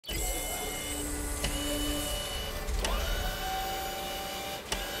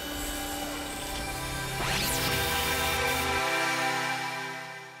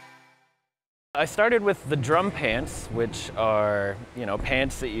I started with the drum pants, which are,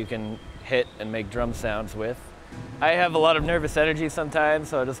 pants that you can hit and make drum sounds with. I have a lot of nervous energy sometimes,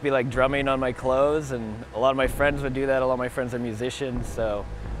 so I'll just be like drumming on my clothes, and a lot of my friends would do that. A lot of my friends are musicians, so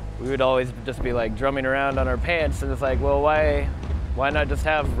we would always just be like drumming around on our pants, and it's like, well, why not just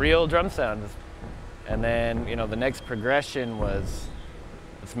have real drum sounds? And then, the next progression was,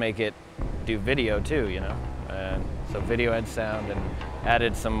 let's make it do video too, And so video and sound, and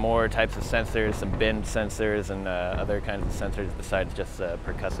added some more types of sensors, some bend sensors and other kinds of sensors besides just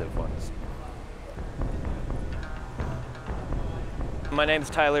percussive ones. My name's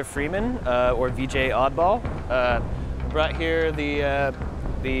Tyler Freeman, or VJ Oddball. Brought here the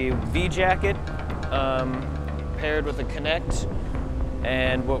VJacket paired with a Connect,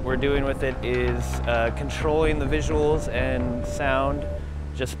 and what we're doing with it is controlling the visuals and sound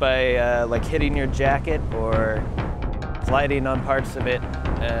just by like hitting your jacket or sliding on parts of it.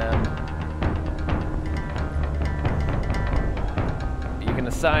 You can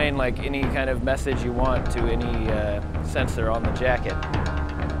assign like any kind of message you want to any sensor on the jacket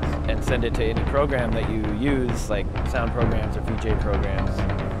and send it to any program that you use, like sound programs or VJ programs,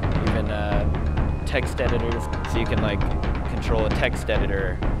 even text editors. So you can like control a text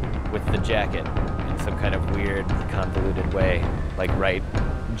editor with the jacket in some kind of weird, convoluted way, like write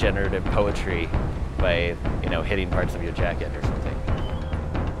generative poetry by hitting parts of your jacket or something.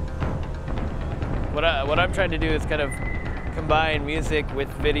 What I'm trying to do is kind of combine music with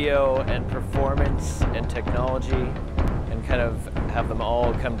video and performance and technology, and kind of have them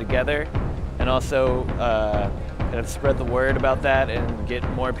all come together, and also kind of spread the word about that and get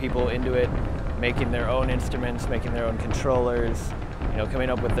more people into it, making their own instruments, making their own controllers,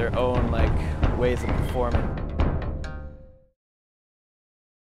 coming up with their own like ways of performing.